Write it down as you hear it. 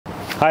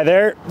Hi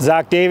there,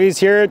 Zach Davies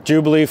here at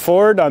Jubilee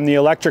Ford. I'm the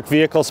electric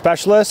vehicle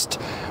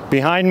specialist.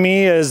 Behind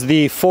me is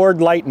the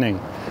Ford Lightning.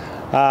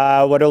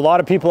 What a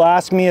lot of people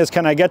ask me is,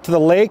 can I get to the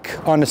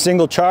lake on a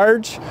single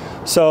charge?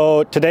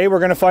 So today we're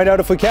going to find out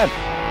if we can.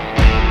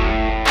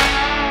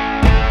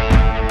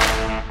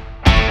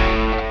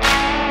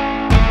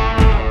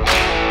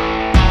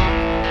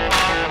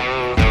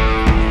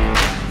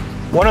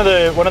 One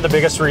of the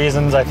biggest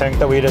reasons I think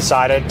that we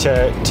decided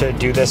to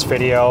do this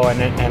video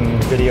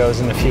and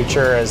videos in the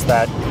future is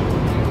that,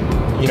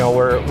 you know,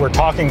 we're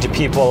talking to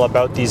people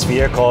about these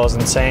vehicles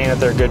and saying that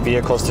they're good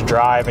vehicles to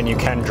drive and you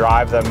can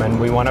drive them, and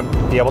we want to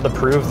be able to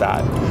prove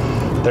that.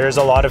 There's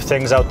a lot of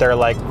things out there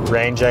like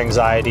range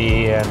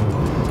anxiety,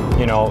 and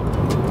you know,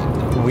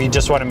 we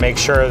just want to make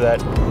sure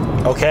that,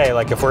 okay,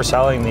 like if we're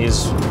selling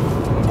these,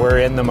 we're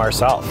in them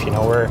ourselves, you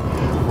know, we're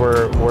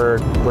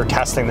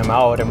testing them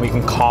out and we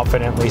can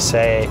confidently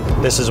say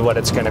this is what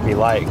it's going to be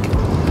like.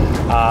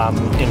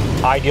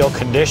 In ideal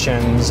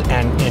conditions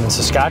and in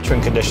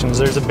Saskatchewan conditions,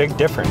 there's a big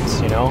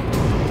difference, you know.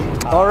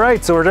 All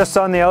right, so we're just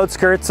on the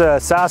outskirts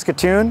of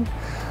Saskatoon.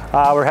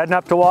 We're heading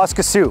up to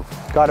Waskesiu.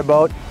 Got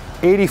about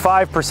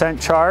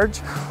 85% charge,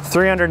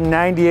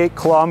 398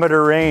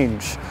 kilometer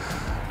range.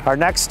 Our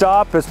next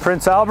stop is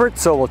Prince Albert,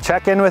 so we'll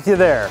check in with you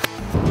there.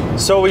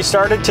 So we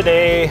started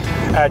today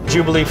at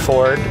Jubilee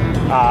Ford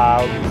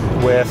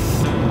with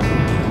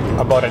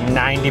about a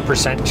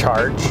 90%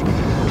 charge.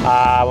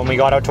 When we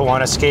got out to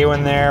Waskesiu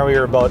in there, we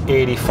were about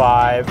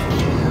 85.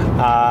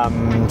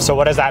 So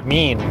what does that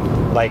mean?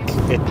 Like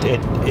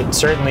it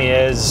certainly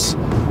is,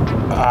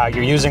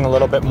 you're using a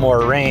little bit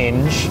more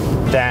range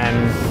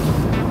than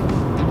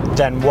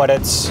what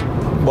it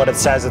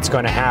says it's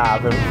going to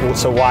have. And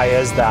so why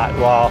is that?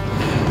 Well,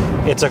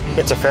 it's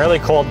a fairly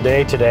cold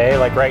day today.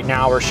 Like right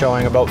now we're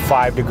showing about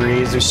 5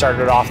 degrees. We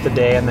started off the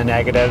day in the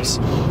negatives.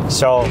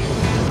 So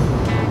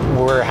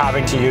we're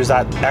having to use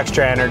that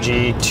extra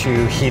energy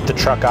to heat the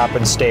truck up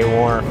and stay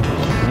warm.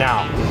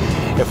 Now,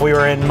 if we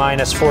were in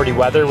minus 40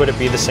 weather, would it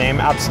be the same?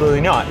 Absolutely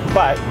not.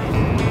 But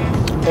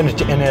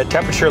in a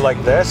temperature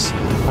like this,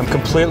 I'm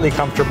completely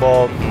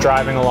comfortable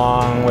driving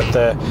along with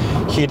the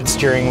heated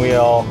steering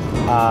wheel,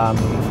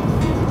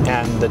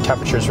 and the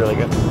temperature is really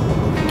good.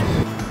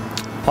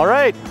 All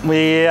right,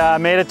 we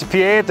made it to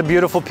PA at the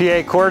beautiful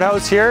PA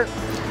courthouse here.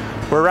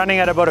 We're running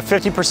at about a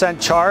 50%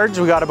 charge.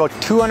 We got about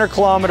 200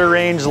 kilometer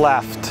range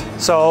left.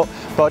 So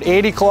about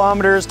 80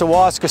 kilometers to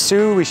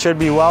Waskesiu, we should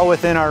be well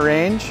within our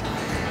range.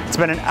 It's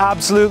been an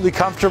absolutely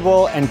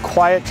comfortable and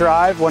quiet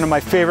drive. One of my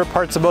favorite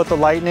parts about the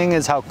Lightning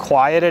is how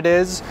quiet it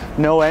is,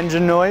 no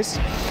engine noise.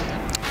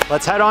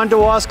 Let's head on to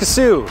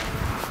Waskesiu.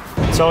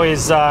 It's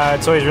always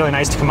really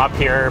nice to come up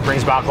here. It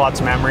brings back lots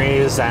of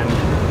memories and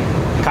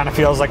kind of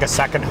feels like a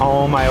second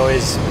home. I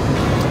always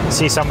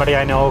see somebody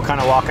I know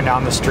kind of walking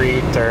down the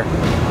street, or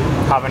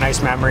have a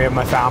nice memory of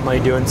my family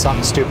doing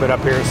something stupid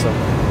up here. So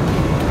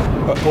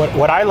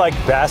what I like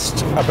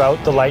best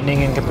about the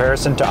Lightning in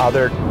comparison to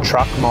other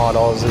truck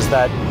models is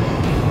that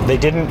they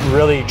didn't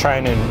really try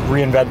and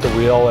reinvent the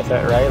wheel with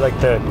it, right? Like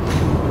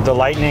the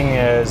Lightning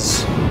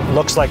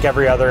looks like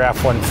every other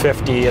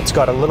F-150. It's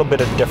got a little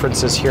bit of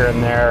differences here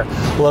and there,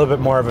 a little bit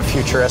more of a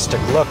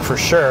futuristic look for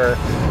sure,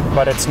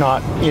 but it's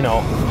not, you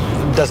know,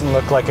 it doesn't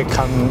look like it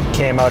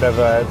came out of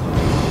a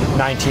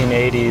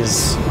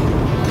 1980s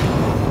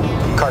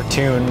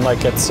cartoon.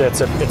 Like it's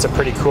a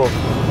pretty cool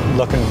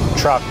looking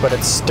truck, but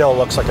it still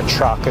looks like a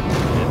truck. It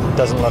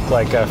doesn't look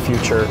like a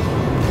future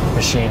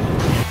machine.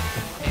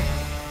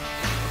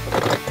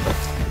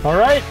 All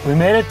right, we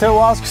made it to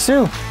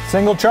Waskesiu,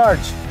 single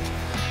charge.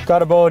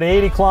 Got about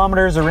 80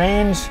 kilometers of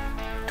range,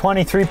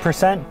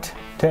 23%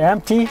 to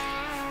empty.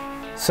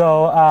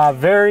 So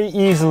very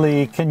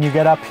easily can you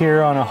get up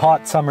here on a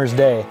hot summer's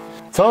day.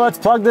 So let's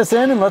plug this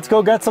in and let's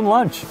go get some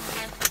lunch.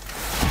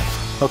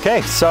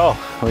 Okay, so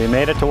we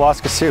made it to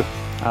Waskesiu.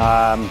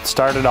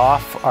 Started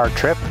off our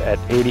trip at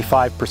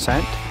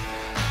 85%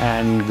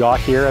 and got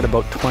here at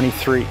about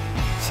 23.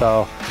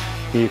 So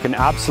you can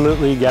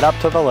absolutely get up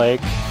to the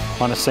lake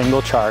on a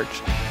single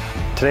charge.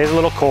 Today's a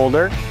little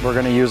colder. We're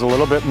going to use a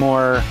little bit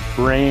more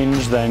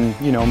range than,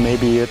 you know,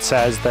 maybe it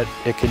says that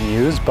it can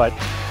use, but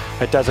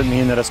it doesn't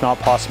mean that it's not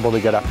possible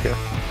to get up here.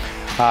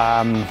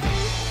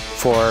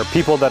 For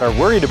people that are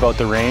worried about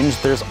the range,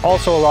 there's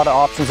also a lot of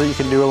options that you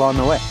can do along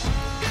the way.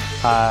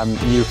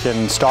 You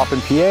can stop in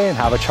PA and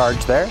have a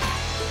charge there,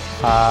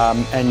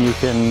 and you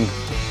can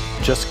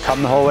just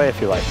come the whole way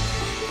if you like.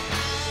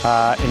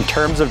 In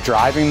terms of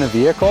driving the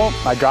vehicle,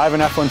 I drive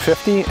an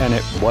F-150 and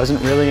it wasn't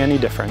really any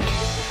different.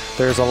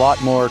 There's a lot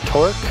more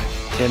torque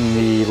in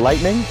the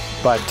Lightning,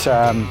 but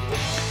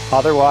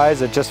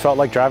otherwise it just felt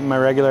like driving my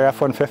regular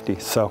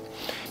F-150. So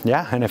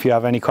yeah, and if you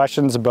have any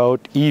questions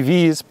about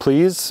EVs,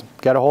 please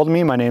get a hold of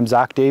me. My name's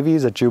Zach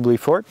Davies at Jubilee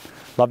Ford.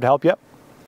 Love to help you out.